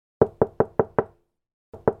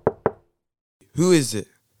Who is it?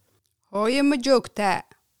 Hooyo ma joogtaa?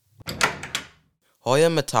 Hooyo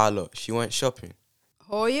ma taalo. She went shopping.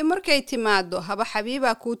 Hooyo markay timaado haba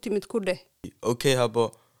xabiibaa kuu timid ku dheh. Okay,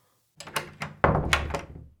 habo.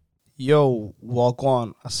 Yo,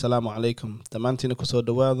 wagwan, assalamu alaikum. The Mantina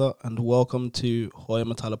Kusoda weather, and welcome to Hooyo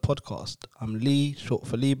ma taalo podcast. I'm Lee, short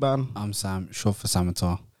for Liban. I'm Sam, short for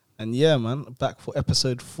Samatar. And yeah, man, back for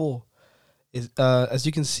episode 4. As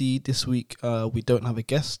you can see, this week we don't have a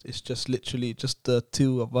guest. It's just literally just the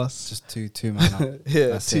two of us. Just two man up. Yeah,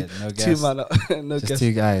 that's it. No guest. Two man up. No just guest.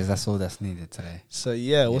 two guys. That's all that's needed today. So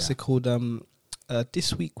what's it called?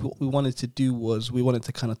 This week what we wanted to do was we wanted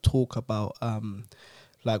to kind of talk about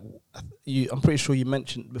like I'm pretty sure you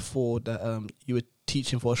mentioned before that you were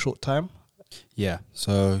teaching for a short time. Yeah.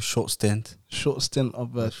 So short stint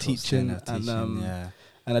of teaching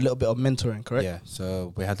and a little bit of mentoring, correct? Yeah.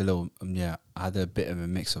 So we had a little I had a bit of a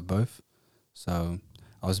mix of both. So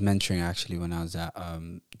I was mentoring actually when I was at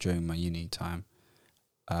during my uni time.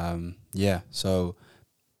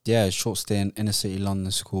 Short stint, inner city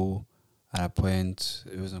London school. At a point,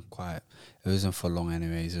 it wasn't for long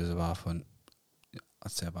anyways. It was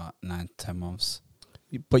I'd say about 9-10 months.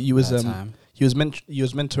 But you was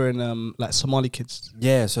mentoring like Somali kids.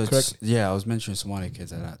 Yeah, so correct? I was mentoring Somali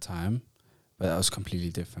kids at that time, but that was completely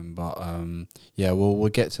different. But we'll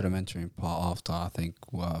get to the mentoring part after. I think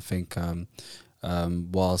what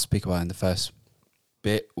I'll speak about in the first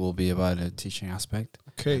bit will be about the teaching aspect.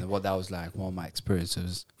 Okay, and what that was like, what my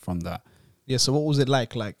experiences from that. Yeah, so what was it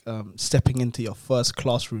like stepping into your first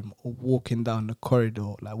classroom or walking down the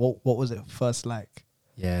corridor? Like, what was it first like?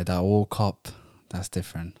 Yeah, that walk up, that's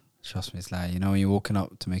different. Trust me, it's like, when you're walking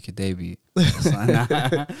up to make your debut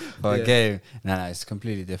for a game, it's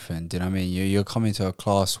completely different. Do you know what I mean? You're coming to a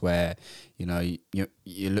class where, you're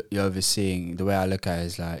overseeing. The way I look at it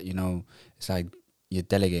is like, it's like you're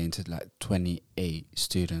delegating to like 28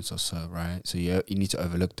 students or so, right? So you need to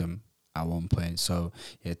overlook them at one point. So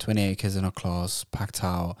 28 kids in a class, packed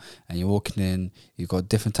out, and you're walking in, you've got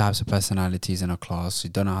different types of personalities in a class,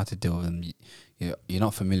 you don't know how to deal with them, you're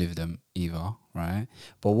not familiar with them either, right?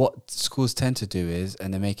 But what schools tend to do is,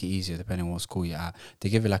 and they make it easier depending on what school you're at, they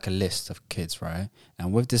give you like a list of kids, right?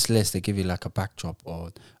 And with this list, they give you like a backdrop,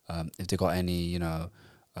 or if they got any, I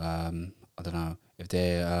don't know, if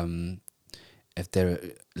they're,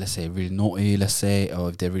 let's say, really naughty, or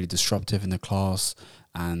if they're really disruptive in the class,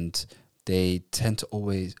 and they tend to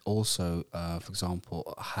always also, for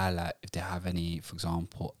example, highlight if they have any, for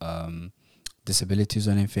example, disabilities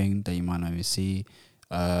or anything that you might not even see.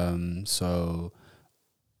 So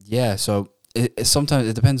sometimes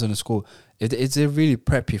it depends on the school. If they really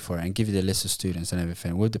prep you for it and give you the list of students and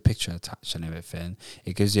everything with the picture attached and everything,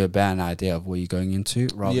 it gives you a better idea of what you're going into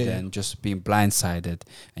rather than just being blindsided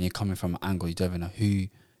and you're coming from an angle you don't even know who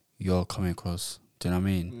you're coming across. Do you know what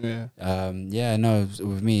I mean? Yeah.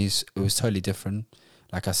 With me, it was totally different.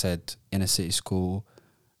 Like I said, inner city school,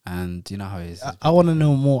 and you know how it is. I want to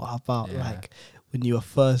know more about like when you were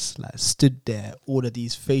first like stood there, all of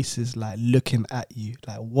these faces like looking at you.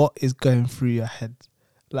 Like, what is going through your head?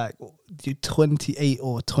 Like, you 28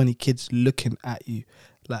 or 20 kids looking at you.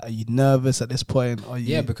 Like, are you nervous at this point? Are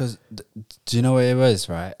you? Yeah, because do you know what it was,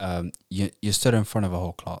 right? You stood in front of a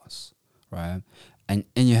whole class, right? And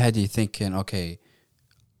in your head, you're thinking, okay,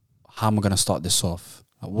 how am I going to start this off?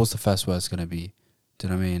 Like, what's the first words going to be? Do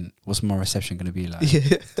you know what I mean? What's my reception going to be like? Yeah.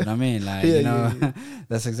 Do you know what I mean? Like,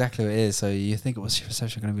 that's exactly what it is. So you think, what's your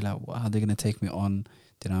reception going to be like? How are they going to take me on?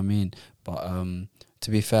 Do you know what I mean? But to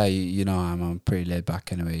be fair, I'm pretty laid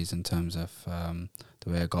back anyways in terms of the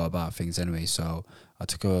way I go about things anyway. So I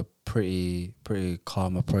took a pretty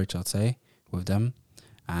calm approach, I'd say, with them,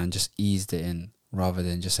 and just eased it in rather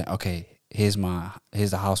than just saying, okay, here's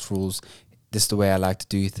the house rules, this is the way I like to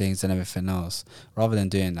do things and everything else. Rather than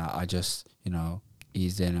doing that, I just,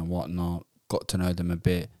 eased in and whatnot, got to know them a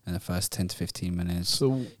bit in the first 10 to 15 minutes.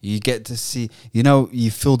 So you get to see, you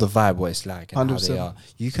feel the vibe, what it's like and 100%. How they are.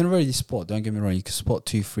 You can already spot, don't get me wrong, you can spot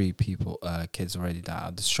 2-3 people, kids already that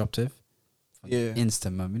are disruptive. Yeah.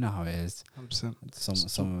 Instant, man. You know how it is. 100%.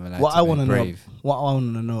 Some of it like what I want to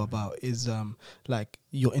know about is like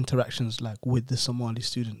your interactions like with the Somali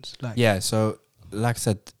students. Like, so like I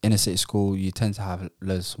said, inner city school, you tend to have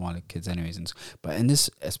loads of Somali kids anyways. But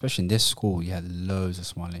especially in this school, you had loads of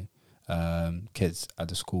Somali kids at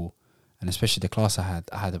the school. And especially the class I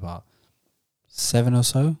had about 7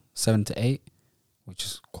 to 8, which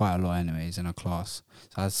is quite a lot anyways in a class.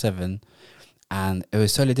 So I had 7. And it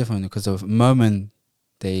was totally different because the moment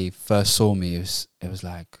they first saw me, it was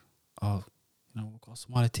like, oh, we've got a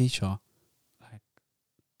Somali teacher.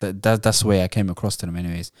 That's the way I came across to them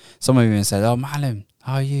anyways. Some of them even said, oh, Malim,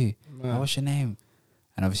 how are you? Right. What's your name?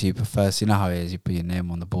 And obviously you put first, you know how it is, you put your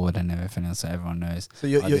name on the board and everything else so everyone knows. So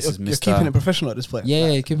you're this is you're Mr. keeping it professional at this point. Yeah,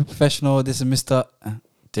 Like, you keep it professional. This is Mr.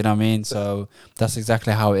 Do you know what I mean? So that's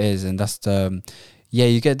exactly how it is. And that's the,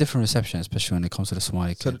 you get different reception, especially when it comes to the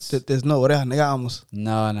Somali so kids. there's no oreja negamos.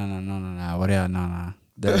 No. What are no.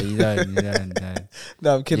 You don't.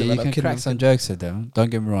 No, I'm kidding. Yeah, man, you I'm can kidding. crack some jokes at them. Don't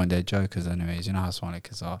get me wrong, they're jokers anyways. You know how Somali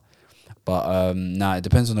kids are. But it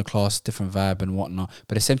depends on the class, different vibe and whatnot.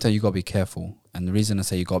 But at the same time, you got to be careful. And the reason I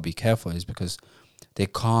say you got to be careful is because they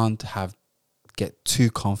can't get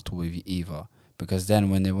too comfortable with you either. Because then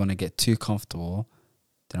when they want to get too comfortable,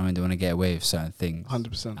 they want to get away with certain things.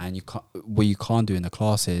 100%. And what you can't do in the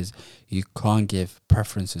class is you can't give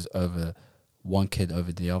preferences over one kid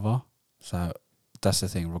over the other. So that's the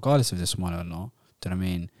thing, regardless if they're smart or not. Do you know what I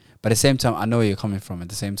mean? But at the same time, I know where you're coming from. At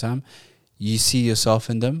the same time, you see yourself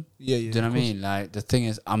in them. Yeah. Do you know what I mean? Like, the thing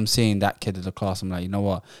is, I'm seeing that kid in the class. I'm like, you know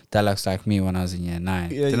what? That looks like me when I was in year 9.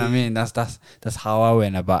 Do you know what I mean? That's how I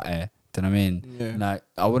went about it. Do you know what I mean? Yeah. Like,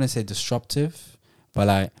 I wouldn't say disruptive, but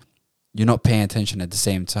like, you're not paying attention at the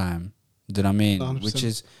same time. Do you know what I mean?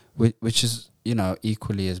 100%. Which is, you know,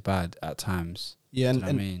 equally as bad at times. Yeah, Do you know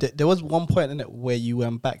and what I mean? there was one point in it where you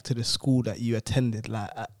went back to the school that you attended, like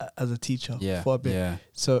as a teacher, for a bit. Yeah.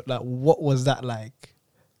 So, like, what was that like?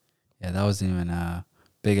 Yeah, that was even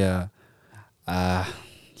bigger. That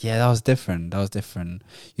was different.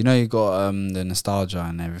 You know, you got the nostalgia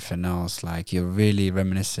and everything else. Like, you're really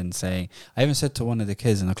reminiscent, saying, I even said to one of the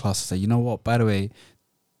kids in the class, I said, you know what, by the way,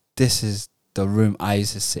 this is the room I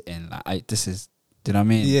used to sit in. Like, do you know what I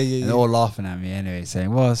mean? Yeah. And they're all laughing at me anyway,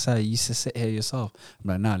 saying, well, sir, you used to sit here yourself. I'm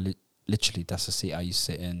like, nah, literally, that's the seat I used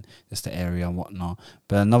to sit in. That's the area and whatnot.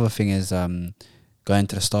 But another thing is going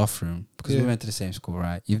to the staff room, because we went to the same school,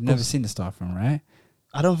 right? You've never seen the staff room, right?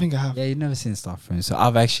 I don't think I have. Yeah, you've never seen the staff room. So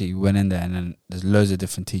I've actually went in there, and then there's loads of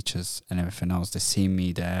different teachers and everything else. They see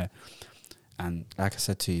me there. And like I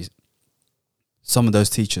said to you, some of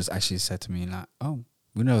those teachers actually said to me, like, oh,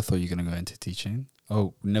 we never thought you were going to go into teaching.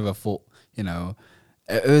 Oh, we never thought, you know.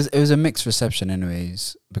 It was a mixed reception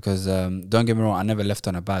anyways, because don't get me wrong, I never left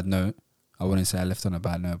on a bad note. I wouldn't say I left on a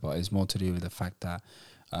bad note, but it's more to do with the fact that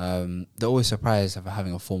they're always surprised of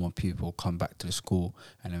having a former pupil come back to the school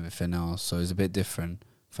and everything else. So it's a bit different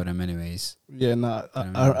for them anyways. Yeah,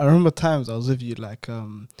 I remember times I was with you, like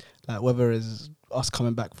whether it's us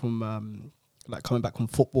coming back from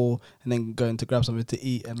football and then going to grab something to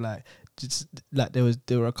eat, and like just like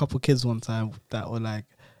there were a couple kids one time that were like,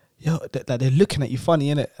 yo, they're looking at you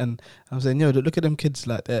funny, innit? And I'm saying, yo, look at them kids,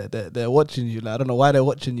 like they're watching you. Like, I don't know why they're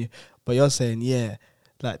watching you, but you're saying, yeah,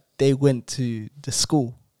 like they went to the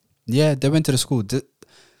school. Yeah, they went to the school.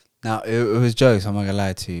 Now it was jokes. I'm not gonna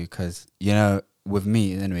lie to you, because you know, with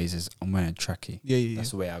me, anyways, is I'm wearing a trackie. Yeah.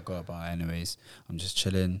 That's the way I go about it. Anyways, I'm just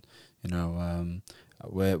chilling. You know,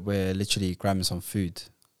 we're literally grabbing some food,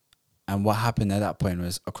 and what happened at that point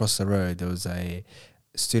was across the road there was a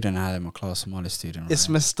student I had in my class, Somali student. Right? It's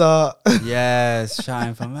Mr. Yes,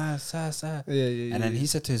 shouting from sir. Yeah. And then he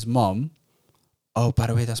said to his mom, "Oh, by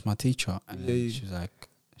the way, that's my teacher." And then Yeah. she was like,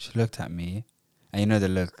 she looked at me, and you know the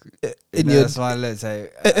look. In your That's why I looked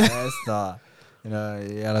like that's not, you know,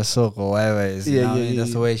 yellow sock or whatever it is. You know what I mean?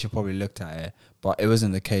 That's the way she probably looked at it. But it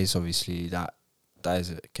wasn't the case, obviously. That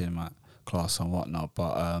is a kid in my class and whatnot.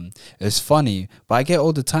 But it's funny. But I get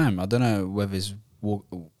all the time. I don't know whether it's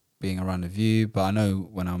being around the view, but I know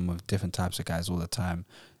when I'm with different types of guys all the time,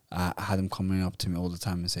 I had them coming up to me all the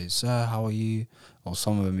time and say, "Sir, how are you?" Or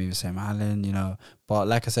some of them even say, "Alan," you know. But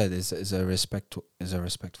like I said, it's a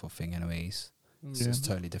respectful thing, anyways. It's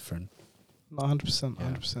totally different. No, 100%,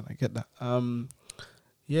 100%. I get that.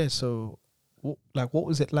 Yeah. So, what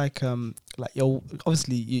was it like? Like, yo,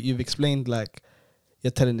 obviously you've explained, like, you're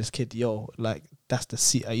telling this kid, yo, like, that's the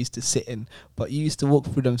seat I used to sit in, but you used to walk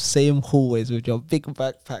through them same hallways with your big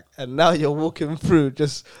backpack, and now you're walking through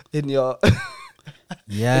just in your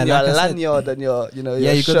Yeah, in your like I said, lanyard and your, you know, yeah,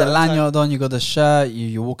 your you got shirt the lanyard on, you got the shirt,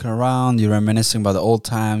 you're walking around, you're reminiscing about the old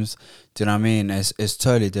times. Do you know what I mean? It's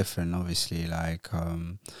totally different, obviously. Like,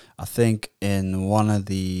 I think in one of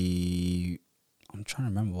the, I'm trying to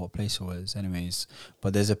remember what place it was, anyways,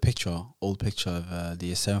 but there's a old picture of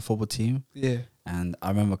the S7 football team. Yeah. And I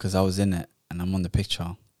remember because I was in it and I'm on the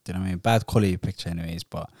picture. Do you know what I mean? Bad quality picture, anyways,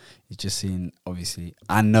 but you just seen, obviously,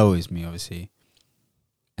 I know it's me, obviously.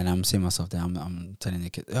 And I'm seeing myself there. I'm telling the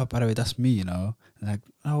kid, "Oh, by the way, that's me," you know. Like,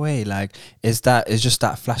 no way. Like, it's just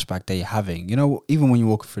that flashback that you're having. You know, even when you're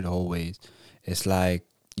walking through the hallways, it's like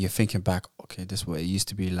you're thinking back, okay, this is what it used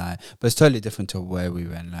to be like. But it's totally different to where we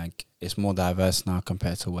went. Like, it's more diverse now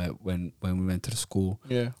compared to when we went to the school.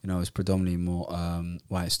 Yeah. You know, it's predominantly more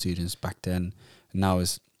white students back then. And now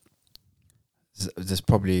it's there's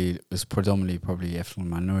predominantly probably ethnic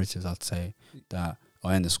minorities, I'd say, that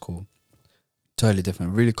are in the school. Totally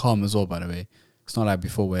different. Really calm as well, by the way. It's not like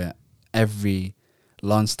before where every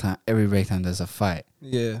lunchtime, every break time there's a fight.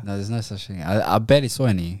 Yeah. No, there's no such thing. I barely saw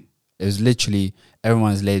any. It was literally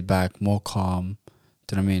everyone's laid back, more calm.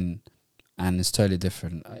 Do you know what I mean? And it's totally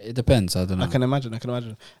different. It depends. I don't know. I can imagine.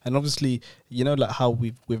 And obviously, you know, like how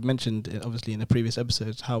we've mentioned, obviously in the previous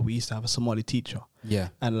episodes, how we used to have a Somali teacher, Yeah.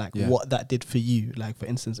 and like what that did for you, like for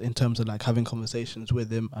instance, in terms of like having conversations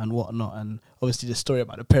with him and whatnot, and obviously the story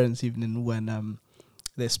about the parents' evening when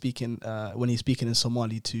they're speaking, when he's speaking in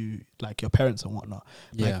Somali to like your parents and whatnot.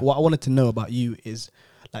 Yeah. Like what I wanted to know about you is,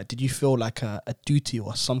 like, did you feel like a duty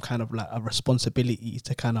or some kind of like a responsibility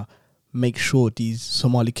to kind of make sure these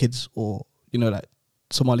Somali kids, or you know, like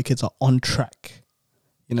Somali kids are on track,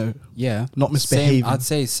 you know, Yeah. not misbehaving? I'd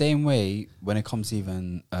say same way when it comes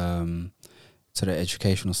even to the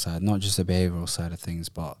educational side, not just the behavioral side of things,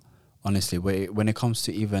 but honestly, when it comes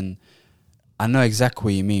to even, I know exactly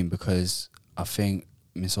what you mean, because I think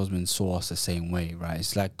Miss Osmond saw us the same way, right?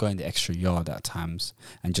 It's like going the extra yard at times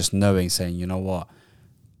and just knowing, saying, you know what,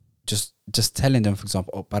 just telling them, for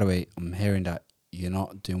example, oh, by the way, I'm hearing that you're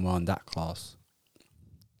not doing well in that class,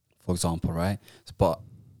 for example, right? But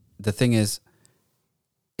the thing is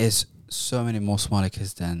so many more Somali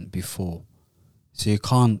kids than before. So you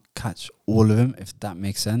can't catch all of them, if that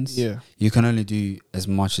makes sense. Yeah. You can only do as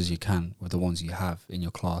much as you can with the ones you have in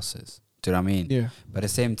your classes. Do you know what I mean? Yeah. But at the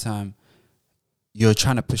same time, you're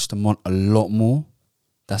trying to push them on a lot more.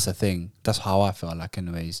 That's the thing. That's how I felt like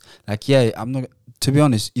anyways. Like, yeah, I'm not, to be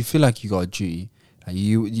honest, you feel like you got a duty. Like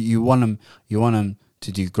you want them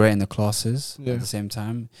to do great in the classes. Yeah. At the same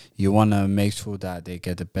time, you want to make sure that they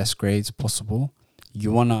get the best grades possible.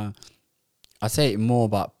 You want to, I say more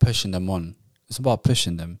about pushing them on. It's about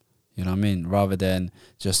pushing them, you know what I mean? Rather than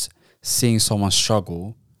just seeing someone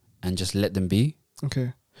struggle and just let them be.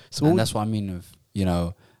 Okay. So And that's what I mean with, you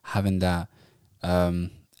know, having that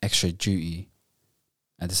extra duty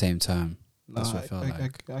at the same time. That's what I felt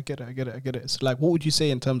like. I get it. So like, what would you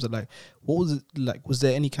say in terms of like, what was it like? Was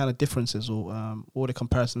there any kind of differences or the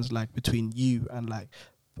comparisons like between you and like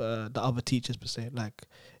the other teachers per se? Like,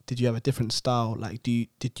 did you have a different style? Like,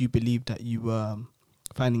 did you believe that you were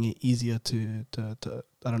finding it easier to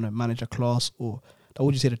I don't know, manage a class, or like, what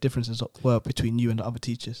would you say the differences were between you and the other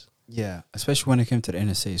teachers? Yeah, especially when it came to the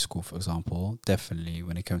inner city school, for example. Definitely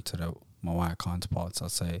when it came to my white counterparts,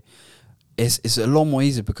 I'd say it's a lot more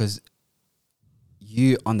easy because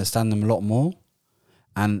you understand them a lot more.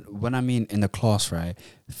 And when I mean in the class, right,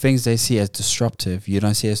 things they see as disruptive, you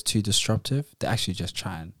don't see as too disruptive. They're actually just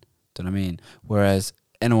trying. Do you know what I mean? Whereas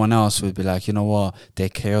anyone else would be like, you know what, they're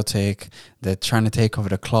chaotic, they're trying to take over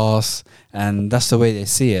the class, and that's the way they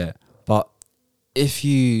see it. But if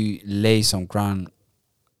you lay some ground,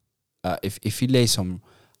 if you lay some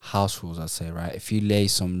house rules, I'd say, right, if you lay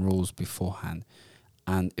some rules beforehand,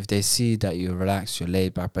 and if they see that you're relaxed, you're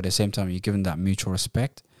laid back, but at the same time you're giving that mutual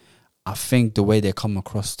respect, I think the way they come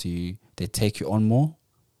across to you, they take you on more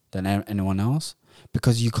than anyone else.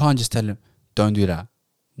 Because you can't just tell them, don't do that.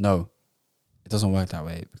 No, it doesn't work that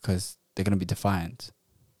way, because they're going to be defiant.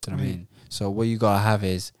 Do you know what I mean? So what you got to have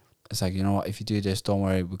is, it's like, you know what, if you do this, don't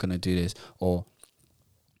worry, we're going to do this. Or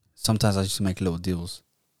sometimes I just make little deals.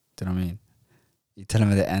 Do you know what I mean? You tell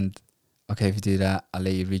them at the end, okay, if you do that, I'll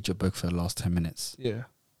let you read your book for the last 10 minutes. Yeah.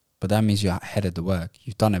 But that means you're ahead of the work.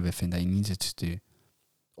 You've done everything that you needed to do.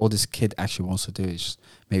 All this kid actually wants to do is just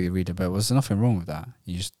maybe read a book. Well, there's nothing wrong with that.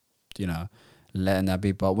 You just, you know, letting that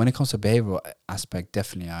be. But when it comes to behavioral aspect,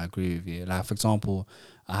 definitely I agree with you. Like, for example,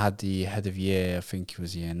 I had the head of year, I think it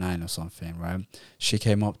was year 9 or something, right? She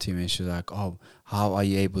came up to me and she was like, oh, how are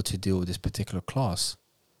you able to deal with this particular class?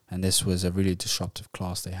 And this was a really disruptive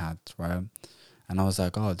class they had, right? And I was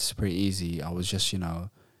like, oh, this is pretty easy. I was just, you know,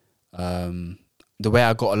 the way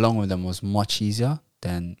I got along with them was much easier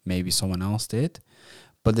than maybe someone else did.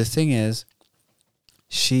 But the thing is,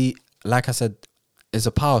 she, like I said, it's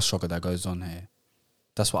a power struggle that goes on here.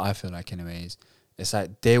 That's what I feel like anyways. It's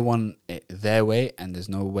like they want it their way and there's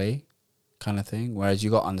no way kind of thing. Whereas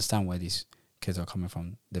you got to understand where these kids are coming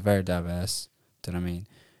from. They're very diverse. Do you know what I mean?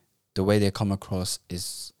 The way they come across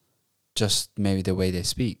is just maybe the way they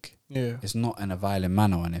speak. Yeah. It's not in a violent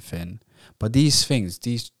manner or anything. But these things,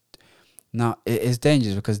 now it's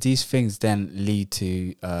dangerous because these things then lead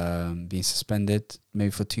to being suspended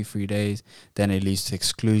maybe for 2-3 days. Then it leads to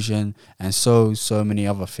exclusion and so many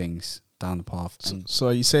other things down the path. So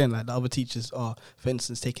are you saying like the other teachers are, for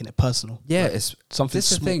instance, taking it personal? Yeah, like it's something.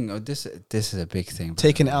 this is the thing. This is a big thing.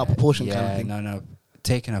 Taking it out of proportion, yeah, kind of thing. No.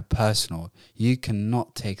 taking it personal. You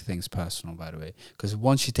cannot take things personal, by the way, because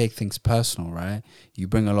once you take things personal, right, you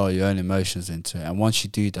bring a lot of your own emotions into it, and once you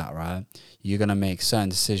do that, right, you're gonna make certain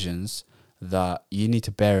decisions that you need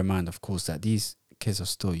to bear in mind. Of course, that these kids are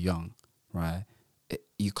still young, right?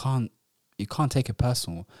 You can't take it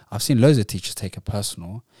personal. I've seen loads of teachers take it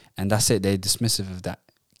personal, and that's it. They're dismissive of that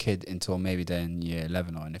kid until maybe they're in year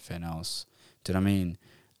 11 or anything else. Do you know what I mean?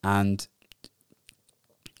 And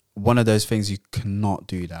one of those things, you cannot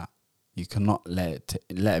do that. You cannot let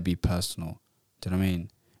it be personal. Do you know what I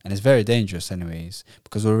mean? And it's very dangerous anyways,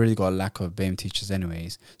 because we've already got a lack of BAME teachers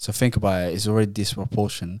anyways. So think about it. It's already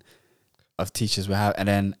disproportion of teachers we have. And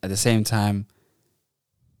then at the same time,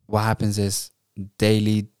 what happens is they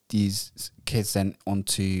lead these kids then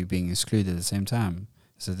onto being excluded at the same time.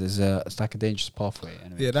 So it's like a dangerous pathway.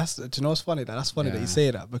 Anyway. Yeah, do you know what's funny? That's funny that you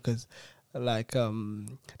say that, because like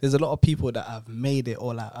there's a lot of people that have made it,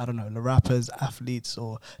 or like, I don't know, the rappers, athletes,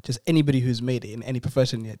 or just anybody who's made it in any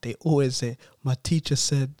profession yet. They always say, my teacher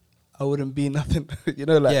said I wouldn't be nothing. You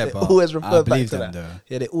know, like, they always refer back to that. Though.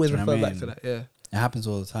 Yeah, they always refer back mean? to that. Yeah, It happens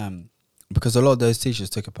all the time, because a lot of those teachers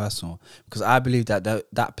took it personal, because I believe that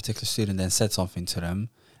particular student then said something to them,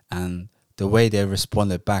 and the way they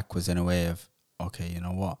responded back was in a way of, okay, you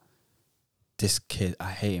know what, this kid,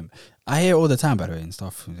 I hate him. I hear it all the time, by the way, and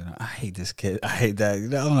stuff. You know, I hate this kid. I hate that. You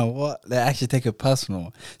know, I don't know what. They actually take it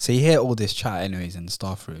personal. So you hear all this chat, anyways, in the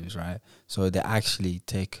staff rooms, right? So they actually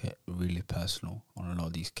take it really personal on a lot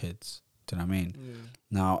of these kids. Do you know what I mean? yeah.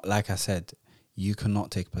 Now, like I said, you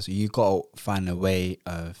cannot take it personal. You got to find a way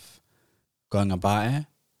of going about it.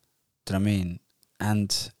 Do you know what I mean?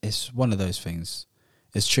 And it's one of those things.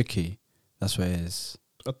 It's tricky. That's what it is.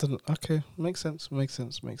 Okay, makes sense.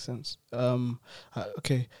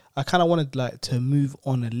 Okay, I kind of wanted like to move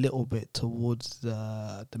on a little bit towards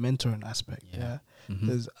the mentoring aspect. Yeah,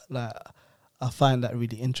 because like I find that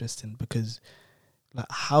really interesting, because like,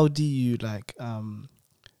 how do you like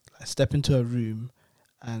step into a room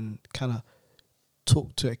and kind of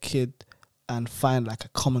talk to a kid and find like a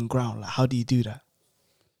common ground? Like, how do you do that?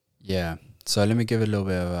 Yeah. So let me give a little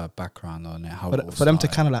bit of a background on it. How for them to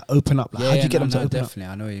kind of like open up. Like, how do you get them to open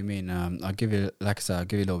definitely. I know what you mean. I'll give you, like I said, I'll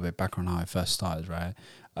give you a little bit of background on how it first started, right?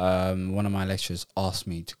 One of my lecturers asked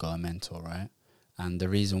me to go a mentor, right? And the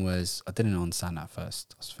reason was, I didn't understand at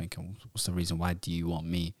first. I was thinking, what's the reason? Why do you want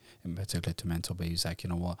me in particular to mentor? But he was like, you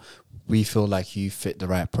know what? We feel like you fit the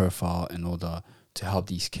right profile in order to help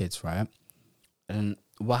these kids, right? And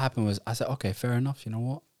what happened was, I said, okay, fair enough. You know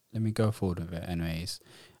what? Let me go forward with it anyways.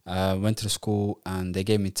 Went to the school, and they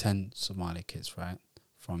gave me 10 Somali kids, right?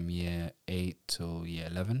 From year 8 till year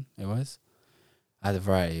 11, it was. I had a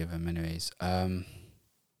variety of them anyways. The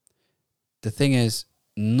thing is,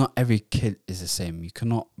 not every kid is the same. You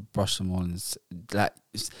cannot brush them all. The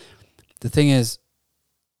thing is,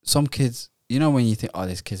 some kids, you know, when you think, oh,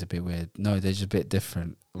 this kid's a bit weird. No, they're just a bit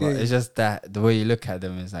different. Yeah. It's just that the way you look at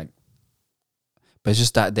them is like, but it's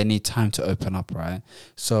just that they need time to open up, right?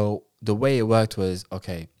 So the way it worked was,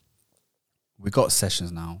 okay, we got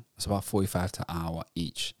sessions now. It's about 45 to an hour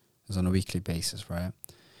each. It's on a weekly basis, right?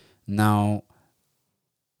 Now,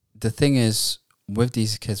 the thing is, with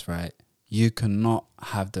these kids, right, you cannot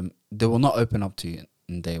have them, they will not open up to you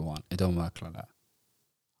in day one. It don't work like that.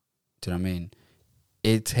 Do you know what I mean?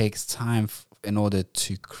 It takes time in order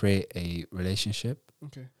to create a relationship.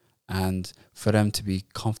 Okay. And for them to be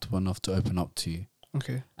comfortable enough to open up to you.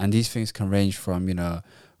 Okay. And these things can range from, you know,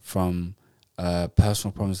 from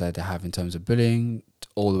personal problems that they have in terms of bullying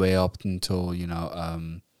all the way up until, you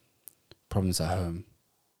know, problems at home.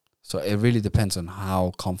 So it really depends on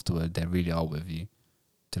how comfortable they really are with you.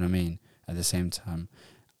 Do you know what I mean? At the same time.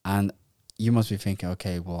 And you must be thinking,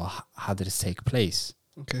 okay, well, how did this take place?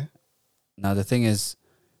 Okay. Now, the thing is,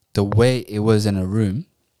 the way it was in a room,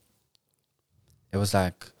 it was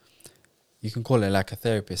like, you can call it like a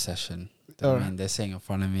therapy session. I mean, they're sitting in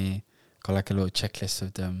front of me, got like a little checklist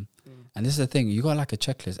of them. And this is the thing, you got like a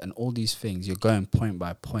checklist, and all these things, you're going point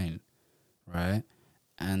by point, right?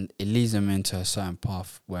 And it leads them into a certain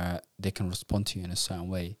path where they can respond to you in a certain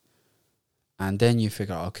way. And then you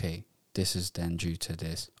figure out, okay, this is then due to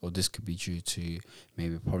this, or this could be due to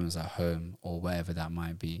maybe problems at home, or whatever that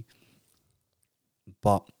might be.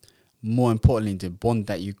 But more importantly, the bond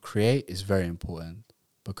that you create is very important,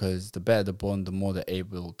 because the better the bond, the more they're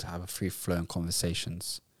able to have a free-flowing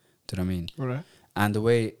conversations. Do you know what I mean? All right. And the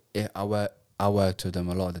way I worked with them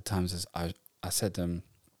a lot of the times is I set them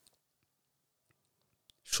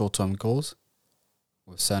short-term goals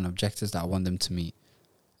with certain objectives that I want them to meet.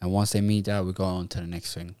 And once they meet that, we go on to the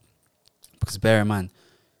next thing. Because bear in mind,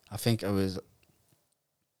 I think it was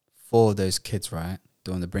 4 of those kids, right?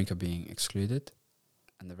 They're on the brink of being excluded.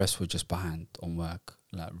 and the rest were just behind on work,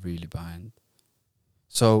 like really behind.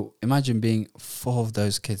 So imagine being 4 of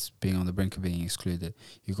those kids being on the brink of being excluded.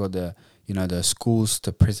 You got the schools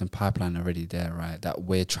to prison pipeline already there, right? That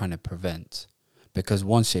we're trying to prevent, because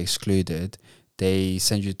once you're excluded, they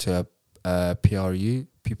send you to a PRU,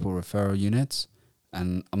 people referral units,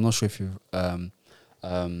 and I'm not sure if you're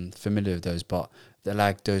familiar with those, but they're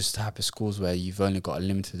like those type of schools where you've only got a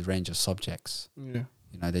limited range of subjects. Yeah.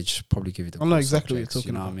 You know, they just probably give you the I know exactly what you're subjects,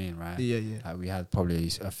 talking about. what I mean, right? Yeah, yeah. Like we had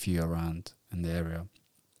probably a few around in the area.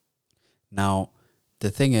 Now, the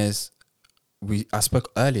thing is, I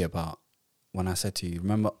spoke earlier about when I said to you,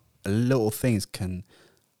 remember, little things can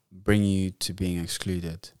bring you to being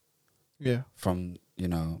excluded. Yeah. From,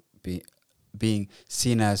 being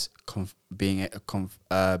seen as being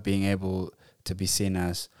able to be seen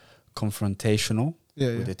as confrontational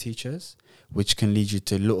with the teachers, which can lead you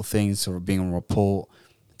to little things, or being on report,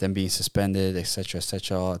 then being suspended, etc.,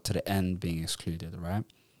 to the end being excluded, right?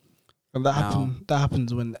 And that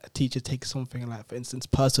happens when a teacher takes something, like, for instance,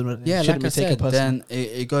 personal. Yeah, like I said, then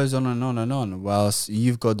it goes on and on and on. Whilst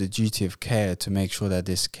you've got the duty of care to make sure that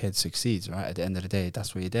this kid succeeds, right? At the end of the day,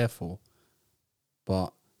 that's what you're there for.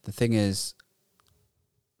 But the thing is,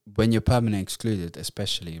 when you're permanently excluded,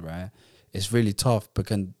 especially, right, it's really tough,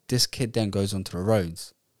 because this kid then goes onto the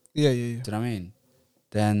roads. Yeah. Do you know what I mean?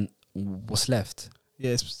 Then what's left?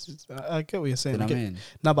 Yeah, I get what you're saying. Do you know what I mean?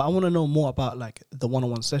 No, but I want to know more about, like, the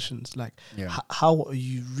one-on-one sessions. Like, how are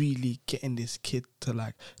you really getting this kid to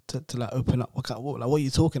like open up? What are you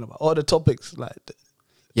talking about? All the topics, like.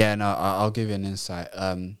 Yeah, no, I'll give you an insight.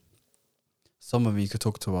 Some of them you could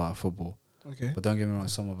talk to about football. Okay. But don't get me wrong,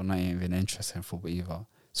 some of them are not even interested in football either.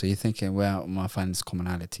 So you're thinking, where am I finding these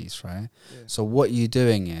commonalities, right? Yeah. So what you're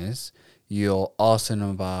doing is you're asking them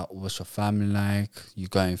about what's your family like.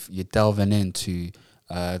 You're delving into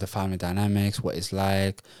the family dynamics, what it's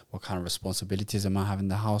like, what kind of responsibilities am I having in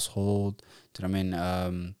the household. Do you know what I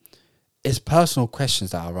mean? It's personal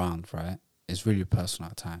questions that are around, right? It's really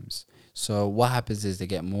personal at times. So what happens is they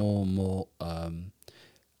get more and more,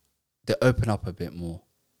 they open up a bit more.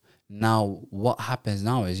 Now, what happens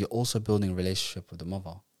now is you're also building a relationship with the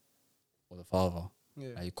mother or the father.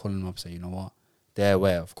 Yeah. Like, you're calling them up, say, you know what? They're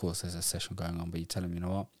aware, of course, there's a session going on, but you tell them, you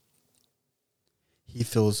know what? He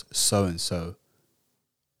feels so-and-so.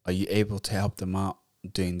 Are you able to help them out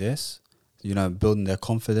doing this? Building their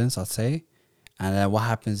confidence, I'd say. And then what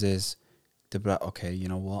happens is they'll be like, okay, you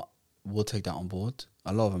know what? We'll take that on board.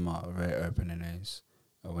 A lot of them are very open in those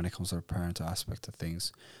when it comes to the parental aspect of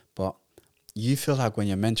things. But you feel like when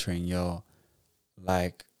you're mentoring, you're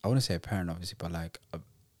like, I wouldn't say a parent, obviously, but like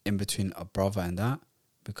in between a brother and that,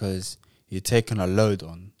 because you're taking a load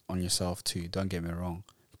on yourself too. Don't get me wrong.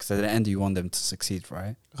 Because at the end, you want them to succeed,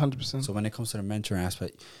 right? 100%. So when it comes to the mentoring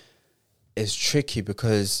aspect, it's tricky,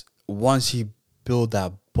 because once you build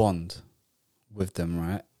that bond with them,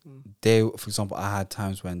 right? They, for example, I had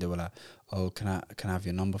times when they were like, oh, can I have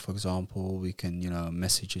your number, for example? We can,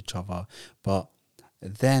 message each other. But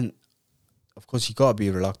then, of course, you got to be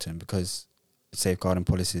reluctant, because safeguarding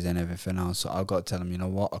policies and everything else. So I got to tell them, you know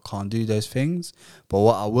what, I can't do those things. But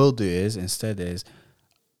what I will do is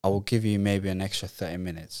I will give you maybe an extra 30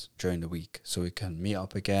 minutes during the week, so we can meet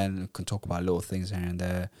up again. We can talk about little things here and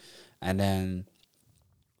there. And then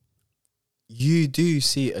you do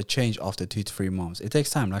see a change after 2 to 3 months. It takes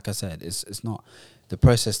time. Like I said, it's not, the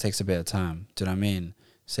process takes a bit of time. Do you know what I mean?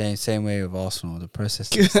 Same way with Arsenal. The process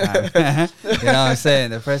takes time. You know what I'm saying?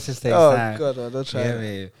 The process takes time. Oh, God, don't try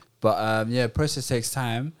it. But, process takes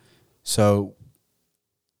time. So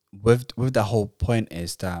with the whole point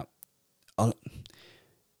is that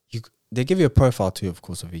they give you a profile too, of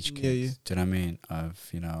course, of each kid. Yeah. Do you know what I mean?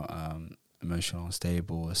 Of, emotional,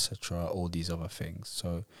 unstable, etc. All these other things.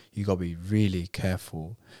 So you got to be really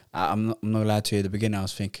careful. I'm not gonna lie to you. At the beginning, I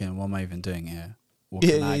was thinking, what am I even doing here? What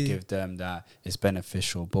can I give them that is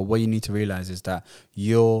beneficial? But what you need to realize is that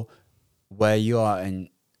where you are in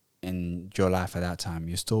your life at that time,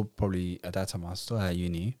 you're still probably, at that time, I was still at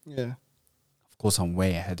uni. Yeah. Of course, I'm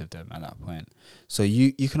way ahead of them at that point. So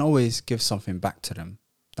you can always give something back to them.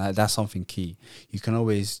 That's something key. You can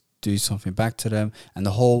always do something back to them. And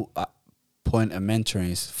the whole point of mentoring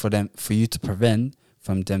is for you to prevent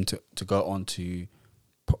from them to go on to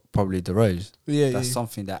probably the roads. That's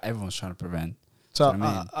something that everyone's trying to prevent. So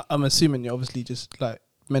I'm assuming you're obviously just like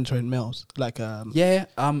mentoring males, like I'm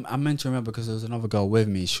mentoring male because there was another girl with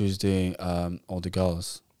me. She was doing all the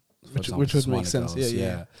girls, which would make sense. Girls,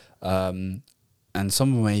 yeah. And some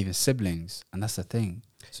of them are even siblings, and that's the thing.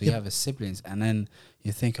 So you have a siblings, and then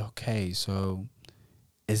you think, okay, so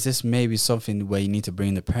is this maybe something where you need to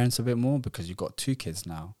bring the parents a bit more, because you've got 2 kids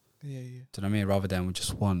now? Yeah, yeah. Do you know what I mean? Rather than with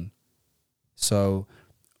just one. So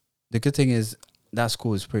the good thing is that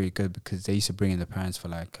school is pretty good because they used to bring in the parents for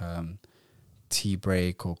like tea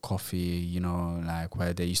break or coffee, you know, like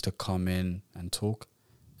where they used to come in and talk.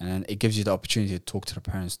 And then it gives you the opportunity to talk to the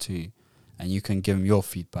parents too. And you can give them your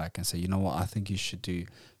feedback and say, you know what, I think you should do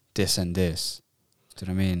this and this. Do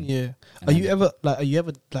you know what I mean? Yeah. And Are then you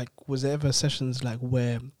ever like, was there ever sessions like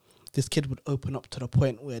where this kid would open up to the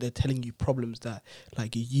point where they're telling you problems that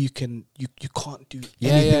like you can't do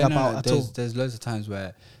anything about at all? There's loads of times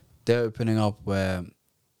where they're opening up where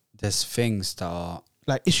there's things that are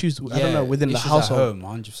Like issues, I don't know, within the household. At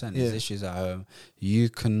home, 100%. Yeah. There's issues at home. You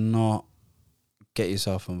cannot get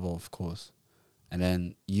yourself involved, of course. And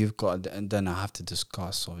then and then I have to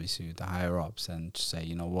discuss, obviously, with the higher ups and just say,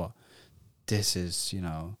 you know what, this is, you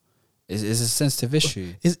know, is a sensitive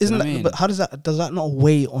issue. Isn't that? I mean? But how does that not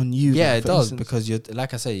weigh on you? Yeah, like, it for does, instance? because you're,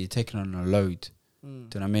 like I say, you're taking on a load. Do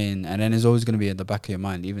Mm. you know what I mean? And then it's always going to be in the back of your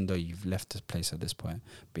mind, even though you've left this place at this point.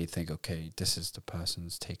 But you think, okay, this is the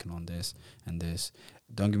person's taking on this and this.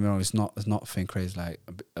 Don't get me wrong, it's not thing crazy like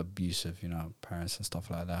abusive, you know, parents and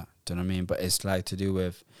stuff like that. Do you know what I mean? But it's like to do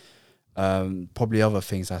with probably other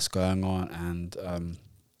things that's going on, and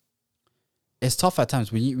it's tough at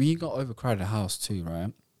times when you got overcrowded house too,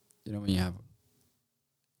 right? You know, when you have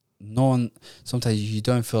no one, sometimes you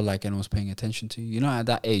don't feel like anyone's paying attention to you. You know, at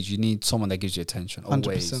that age, you need someone that gives you attention,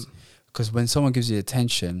 always. 100%. Because when someone gives you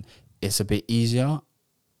attention, it's a bit easier.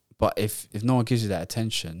 But if no one gives you that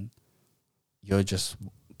attention, you're just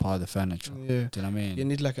part of the furniture. Yeah. Do you know what I mean? You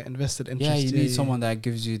need like an invested interest. Yeah, you need someone that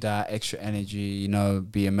gives you that extra energy, you know,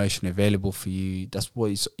 be emotionally available for you. That's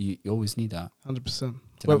what you always need that. 100%.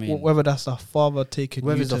 Do you know what I mean? Whether that's a father taking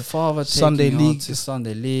Whether you it's a to father Sunday taking you on league to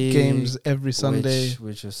Sunday league games every Sunday.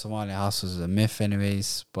 which with Somali house was a myth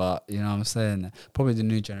anyways, but you know what I'm saying? Probably the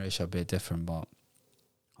new generation are a bit different, but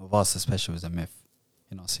with us especially was a myth.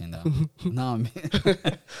 You're not seeing that. No, I mean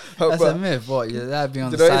that's a myth. What, you're that being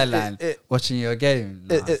on the sideline watching your game?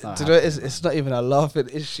 No, it's not even a laughing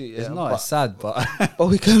issue. it's yeah, not, but, it's sad, but but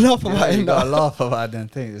we can laugh you about it. gotta now. laugh about them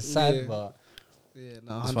things. It's sad, Yeah. but Yeah,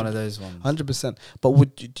 no, it's one of those ones. 100%.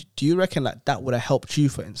 But do you reckon like that would have helped you,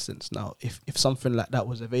 for instance, now if something like that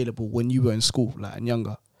was available when you were in school, like and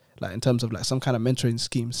younger, like in terms of like some kind of mentoring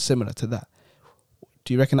scheme similar to that?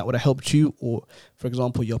 Do you reckon that would have helped you, or for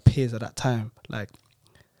example your peers at that time, like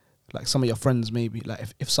some of your friends maybe, like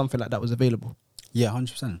if something like that was available? Yeah,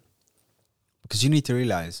 100%. Because you need to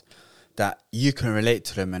realize that you can relate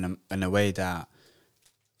to them in a way that,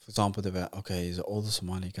 for example, they're like, okay, he's an older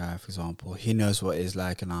Somali guy, for example. He knows what it's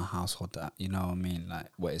like in our household, that, you know what I mean? Like,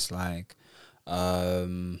 what it's like.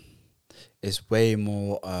 It's way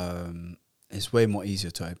more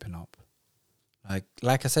easier to open up.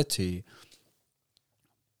 Like I said to you,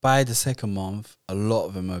 by the second month, a lot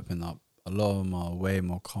of them open up. A lot of them are way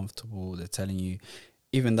more comfortable. They're telling you,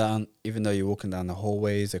 even though you're walking down the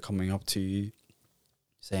hallways, they're coming up to you,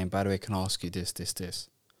 saying, by the way, can I ask you this, this, this?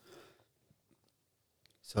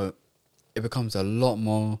 So it becomes a lot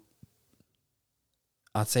more,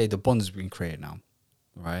 I'd say the bond has been created now,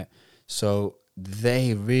 right? So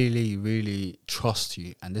they really, really trust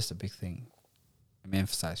you. And this is a big thing. Let me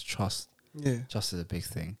emphasize trust. Yeah. Trust is a big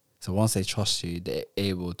thing. So once they trust you, they're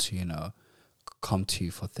able to, you know, come to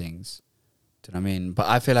you for things. Do you know what I mean? But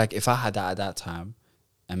I feel like if I had that at that time,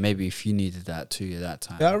 and maybe if you needed that too at that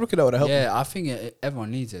time. Yeah, I reckon that would have helped. Yeah, I think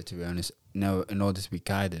everyone needs it, to be honest, in order to be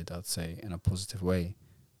guided, I'd say, in a positive way.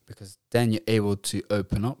 Because then you're able to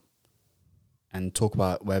open up and talk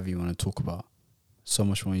about whatever you want to talk about. So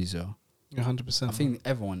much more easier. Yeah, 100%. I think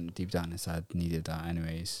everyone deep down inside needed that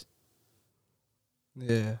anyways.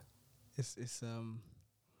 Yeah, it's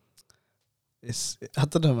I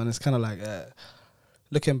don't know, man. It's kind of like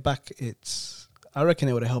looking back. I reckon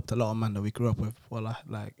it would have helped a lot of men that we grew up with. Well,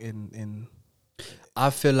 like in. I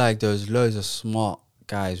feel like there's loads of smart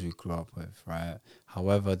guys we grew up with, right?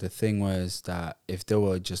 However, the thing was that if they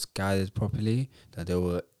were just guided properly, that they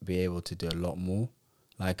would be able to do a lot more.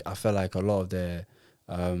 Like, I felt like a lot of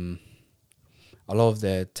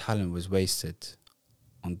their talent was wasted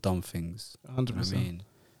on dumb things. 100%. You know what I mean?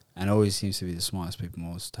 And always seems to be the smartest people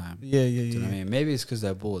most of the time. Yeah. Do you know what I mean? Maybe it's because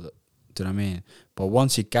they're bored. Do you know what I mean? But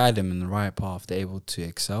once you guide them in the right path, they're able to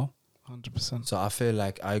excel. 100%. So I feel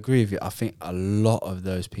like I agree with you. I think a lot of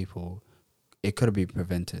those people, it could have been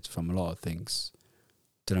prevented from a lot of things.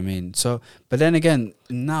 Do you know what I mean? So, but then again,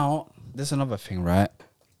 now there's another thing, right?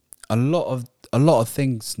 A lot of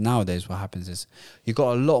things nowadays. What happens is you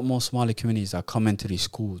got a lot more Somali communities that come into these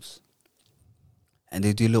schools, and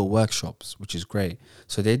they do little workshops, which is great.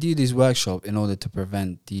 So they do these workshops in order to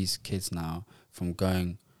prevent these kids now from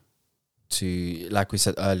going to, like we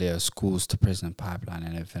said earlier, schools to prison pipeline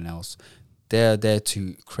and everything else. They're there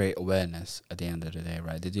to create awareness at the end of the day,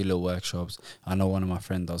 right? They do little workshops. I know one of my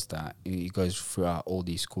friends does that. He goes throughout all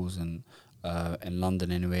these schools in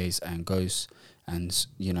London anyways, and goes and,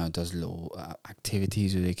 you know, does little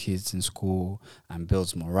activities with the kids in school and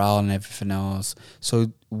builds morale and everything else.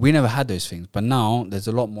 So we never had those things. But now there's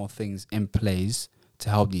a lot more things in place to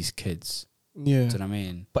help these kids. Yeah. Do you know what I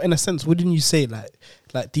mean? But in a sense, wouldn't you say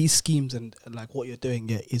like these schemes and like what you're doing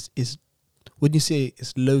here is wouldn't you say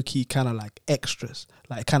it's low key kind of like extras?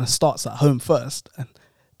 Like it kind of starts at home first, and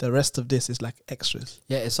the rest of this is like extras.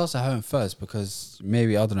 Yeah, it starts at home first because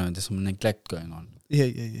maybe, I don't know, there's some neglect going on. Yeah.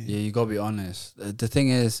 Yeah, you gotta be honest. The thing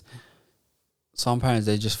is, some parents,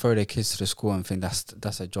 they just throw their kids to the school and think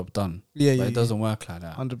that's a job done. Yeah, But it doesn't work like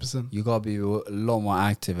that. 100%. You gotta be a lot more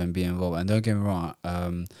active and be involved. And don't get me wrong,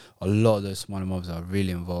 a lot of those smaller mobs are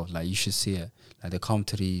really involved. Like, you should see it. Like, they come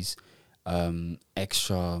to these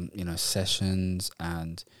extra, you know, sessions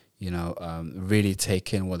and, you know, really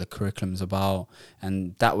take in what the curriculum is about.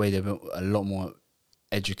 And that way they're a lot more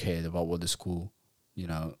educated about what the school, you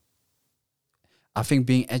know. I think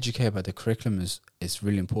being educated about the curriculum is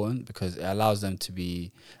really important because it allows them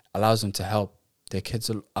to help their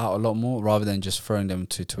kids out a lot more rather than just throwing them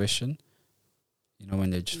to tuition. You know, when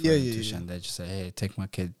they just throw them to tuition, they just say, hey, take my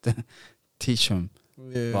kid, teach them.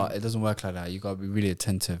 Yeah. But it doesn't work like that. You got to be really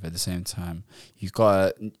attentive at the same time. You've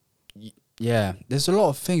got to, there's a lot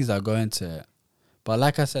of things that go into it. But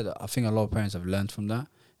like I said, I think a lot of parents have learned from that.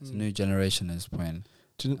 It's a new generation at this point.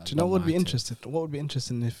 Do you know what would be interesting? What would be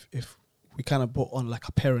interesting if we kind of brought on like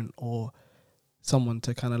a parent or someone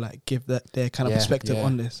to kind of like give their kind of perspective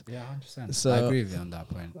on this. Yeah, 100%. So, I agree with you on that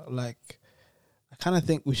point. Like, I kind of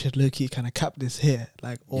think we should low-key kind of cap this here,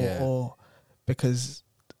 like, or because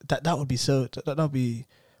that would be so. That would be,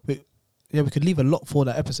 we could leave a lot for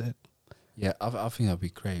that episode. Yeah, I think that'd be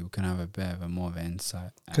great. We can have a bit of more of an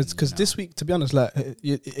insight. Because this week, to be honest, like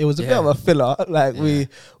it was a bit of a filler. Like we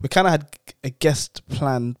kind of had a guest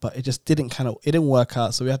planned, but it just didn't work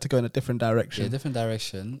out. So we had to go in a different direction. Yeah, different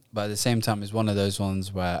direction. But at the same time, it's one of those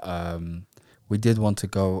ones where we did want to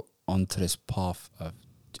go onto this path of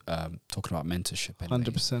talking about mentorship,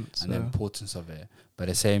 100%, and the importance of it. But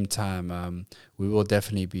at the same time, we will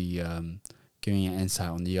definitely be giving an insight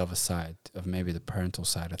on the other side of maybe the parental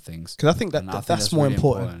side of things. Because I think that's more really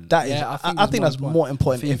important. That is, I think that's more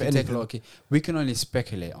important. If anything, we can only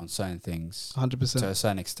speculate on certain things 100% to a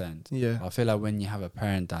certain extent. Yeah, I feel like when you have a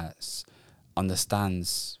parent that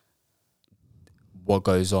understands what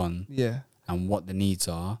goes on, and what the needs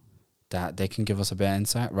are, that they can give us a better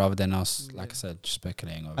insight rather than us, like I said, just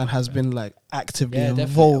speculating over. And has been like actively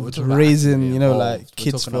involved raising, like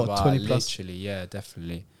kids for 20 plus. Literally,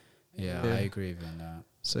 definitely. Yeah, I agree with you on that.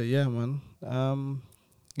 So yeah, man.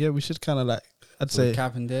 We should kind of like, say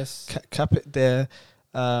capping this, cap it there.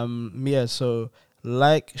 So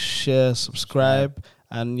like, share, subscribe,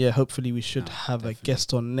 and hopefully we should have a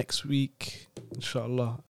guest on next week, inshallah.